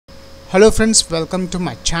Hello friends, welcome to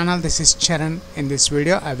my channel. This is Charan. In this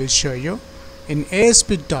video I will show you in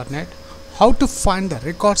ASP.NET how to find the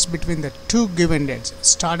records between the two given dates,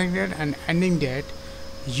 starting date and ending date,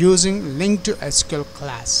 using LINQ to SQL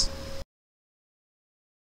class.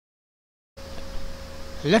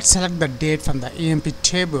 Let's select the date from the EMP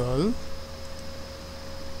table.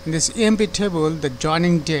 In this EMP table, the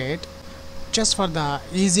joining date, just for the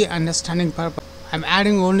easy understanding purpose, I'm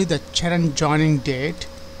adding only the Charan joining date.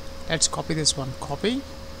 Let's copy this one, copy,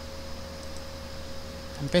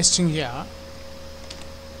 I'm pasting here,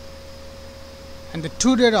 and the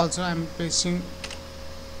to date also I'm pasting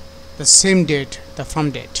the same date, the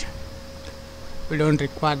from date. We don't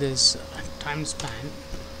require this time span.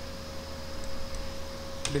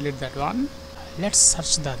 Delete that one. Let's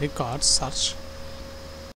search the records, search,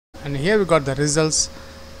 and here we got the results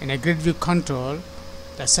in a GridView control,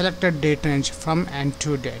 the selected date range from and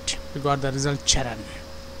to date. We got the result Charan.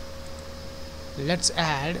 Let's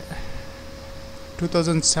add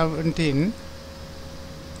 2017,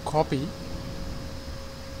 copy,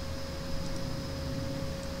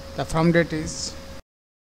 the from date is,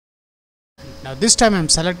 now this time I'm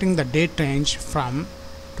selecting the date range from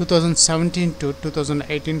 2017 to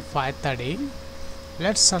 2018 530.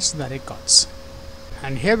 Let's search the records,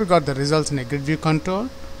 and here we got the results in a GridView control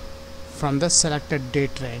from the selected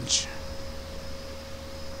date range.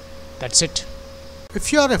 That's it.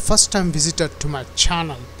 If you are a first time visitor to my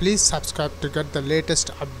channel, please subscribe to get the latest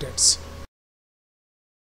updates.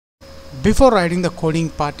 Before writing the coding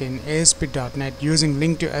part in ASP.NET using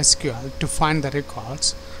LINQ to SQL to find the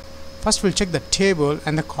records, first we'll check the table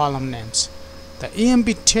and the column names. The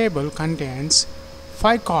EMP table contains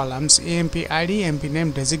 5 columns: EMP ID, EMP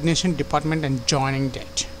name, designation, department and joining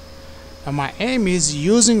date. Now my aim is,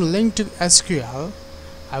 using LINQ to SQL,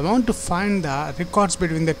 I want to find the records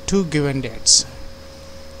between the two given dates.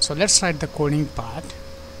 So let's write the coding part.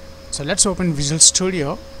 So let's open Visual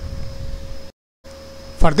Studio.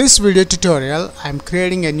 For this video tutorial, I am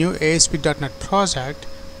creating a new ASP.NET project.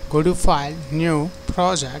 Go to File, New,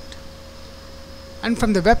 Project, and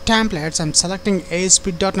from the web templates, I'm selecting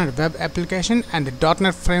ASP.NET Web Application, and the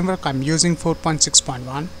 .NET Framework I'm using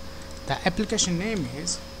 4.6.1. The application name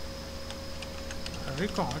is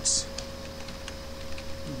Records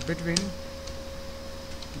Between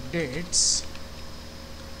Dates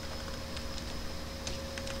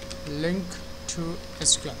LINQ to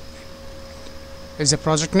SQL is the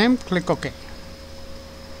project name. Click OK.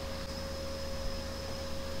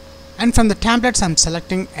 And from the templates I'm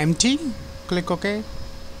selecting empty. Click OK.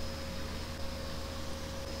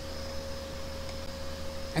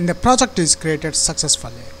 And the project is created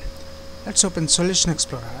successfully. Let's open Solution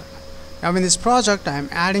Explorer. Now in this project I am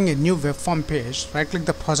adding a new web form page. Right click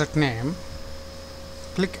the project name,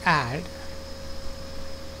 click Add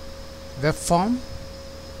Web Form.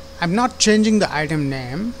 I'm not changing the item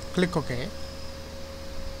name. Click OK.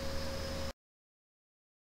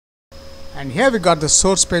 And here we got the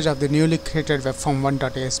source page of the newly created web form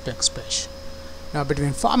 1.aspx page. Now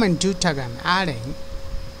between form and due tag I'm adding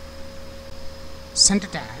center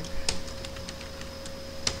tag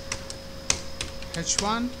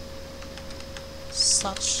h1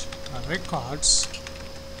 such records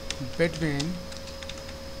between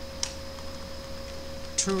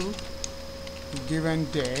two given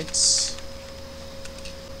dates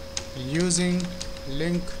using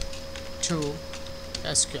LINQ to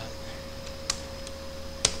SQL.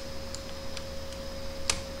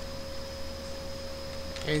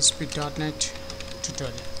 ASP.NET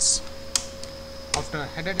tutorials. After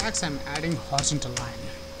header tags, I'm adding horizontal line.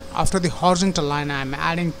 After the horizontal line, I'm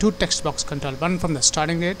adding 2 text box control, one from the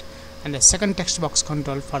starting date and the second text box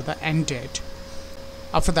control for the end date.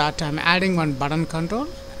 After that, I'm adding 1 button control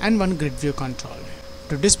and 1 GridView control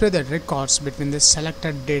to display the records between the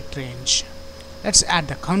selected date range. Let's add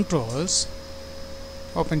the controls.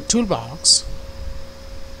 Open Toolbox.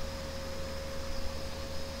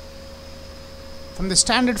 From the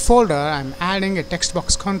standard folder, I'm adding a text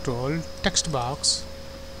box control, text box.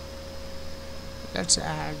 Let's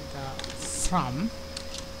add the from.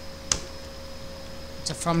 It's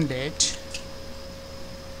a from date.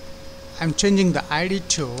 I'm changing the ID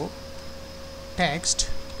to text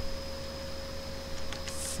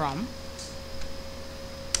from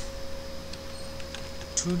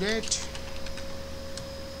to date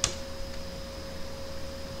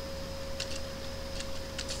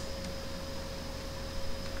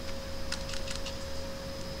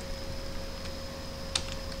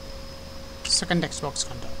second text box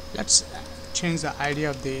control. Let's change the ID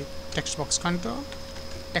of the text box control,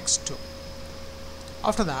 text to.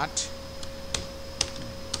 After that,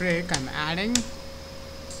 break, I'm adding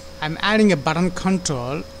I'm adding a button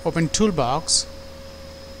control. Open toolbox.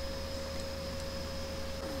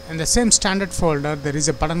 In the same standard folder there is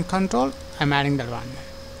a button control. I'm adding that one.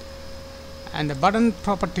 And the button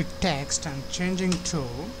property text I'm changing to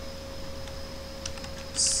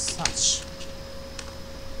such.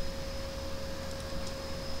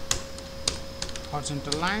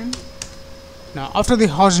 Horizontal line. Now after the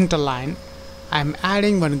horizontal line, I am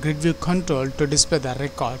adding one GridView control to display the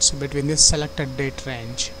records between this selected date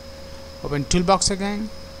range. Open toolbox again,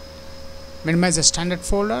 minimize the standard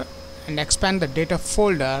folder and expand the data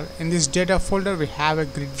folder. In this data folder we have a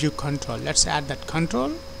GridView control. Let's add that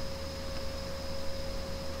control.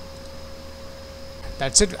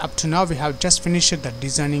 That's it. Up to now we have just finished the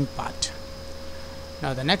designing part.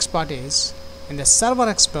 Now the next part is in the Server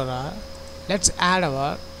Explorer. Let's add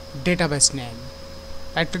our database name.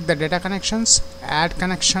 Right click the data connections, add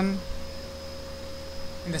connection.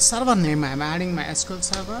 In the server name I am adding my SQL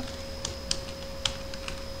server.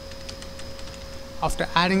 After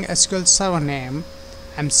adding SQL server name,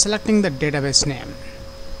 I am selecting the database name.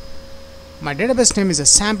 My database name is a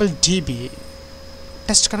sample DB.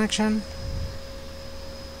 Test connection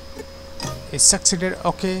is succeeded.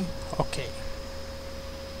 Okay.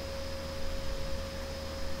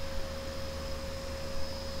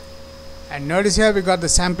 And notice here we got the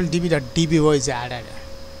sample db.dbo is added.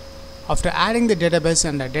 After adding the database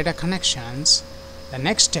and the data connections, the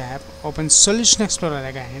next step, open Solution Explorer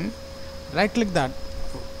again, right click that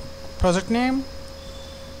project name,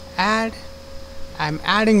 add. I'm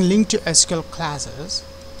adding LINQ to SQL classes.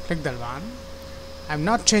 Click that one. I'm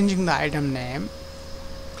not changing the item name.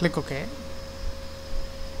 Click OK.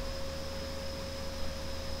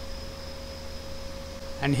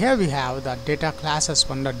 And here we have the data classes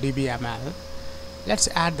 1.dbml. Let's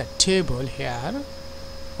add the table here.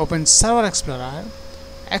 Open Server Explorer,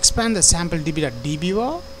 expand the sample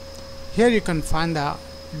db.dbo. Here you can find the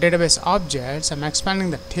database objects. I'm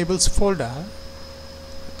expanding the tables folder.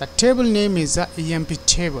 The table name is the EMP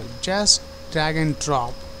table. Just drag and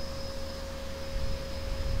drop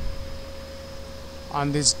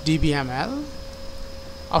on this dbml.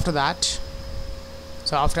 After that,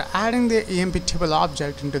 so after adding the EMP table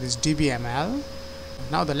object into this dbml,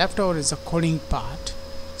 now the leftover is the coding part.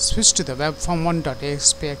 Switch to the web form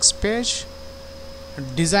 1.axpx page,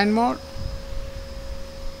 design mode,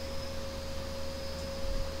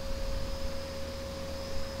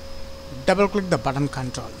 double click the button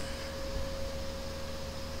control,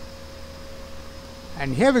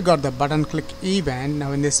 and here we got the button click event.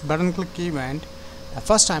 Now in this button click event,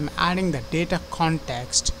 first I'm adding the data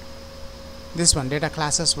context. This one, data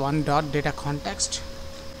classes 1 dot data context,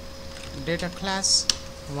 data class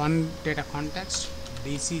 1 data context,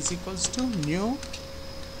 dc is equals to new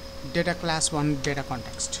data class 1 data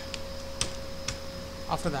context.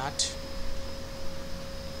 After that,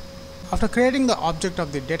 after creating the object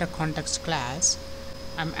of the data context class,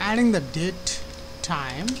 I'm adding the date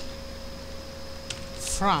time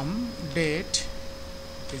from date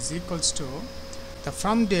is equals to the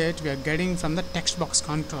from date we are getting from the text box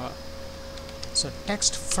control. So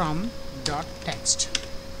text from dot text.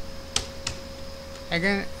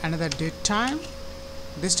 Again another date time.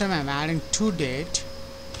 This time I am adding to date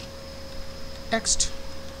text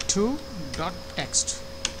to dot text.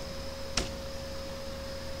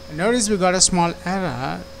 Notice we got a small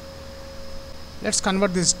error. Let's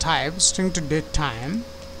convert this type string to date time.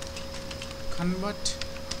 Convert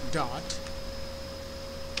dot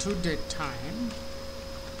to date time.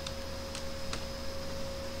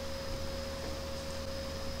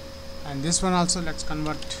 And this one also let's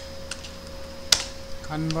convert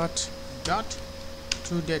dot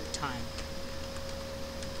to date time.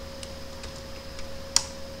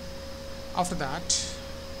 After that,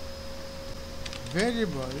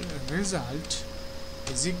 variable result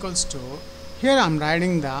is equals to, here I'm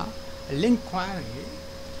writing the LINQ query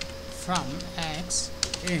from x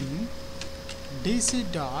in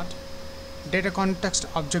dc dot data context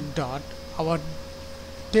object dot, our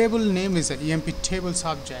table name is the EMP tables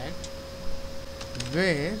object,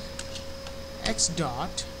 where x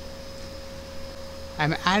dot,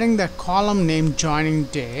 I'm adding the column name joining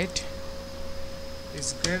date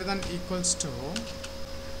is greater than equals to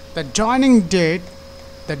the joining date,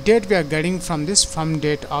 the date we are getting from this from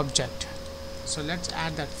date object. So let's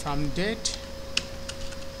add that from date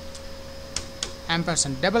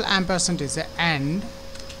ampersand, double ampersand is the end,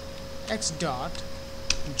 x dot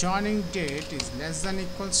joining date is less than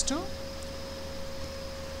equals to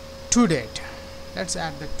to date. Let's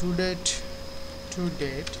add the to date,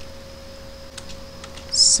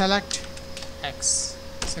 select x,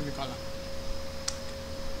 semicolon.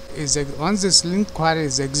 once this LINQ query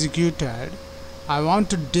is executed, I want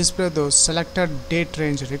to display those selected date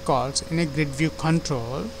range records in a GridView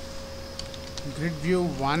control.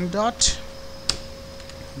 GridView 1 dot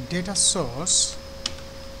data source.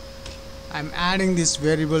 I'm adding this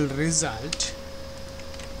variable result.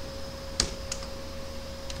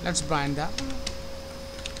 Let's bind the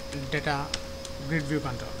data GridView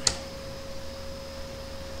control.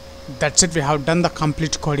 That's it, we have done the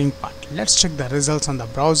complete coding part. Let's check the results on the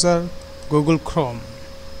browser, Google Chrome.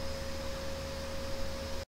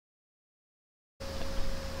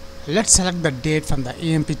 Let's select the date from the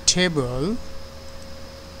EMP table.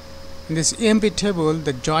 In this EMP table,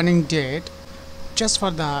 the joining date, just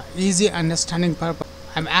for the easy understanding purpose,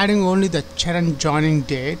 I'm adding only the Charan joining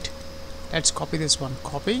date. Let's copy this one,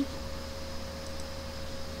 copy.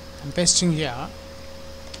 I'm pasting here.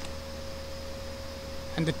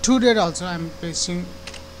 And the to date also I'm pasting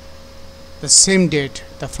the same date,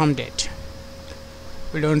 the from date.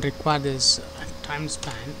 We don't require this time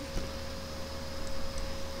span.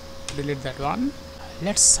 Delete that one.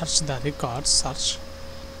 Let's search the record, search.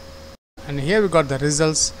 And here we got the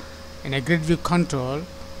results in a GridView control,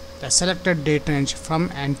 the selected date range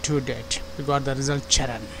from and to date. We got the result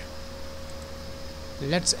Charan.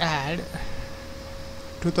 Let's add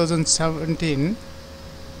 2017,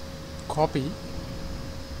 copy.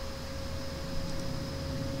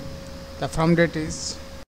 The from date is,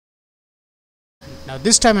 now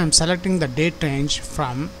this time I'm selecting the date range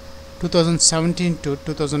from 2017 to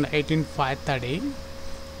 2018 530.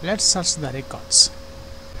 Let's search the records.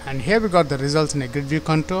 And here we got the results in a GridView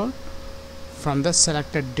control from the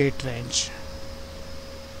selected date range.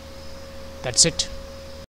 That's it.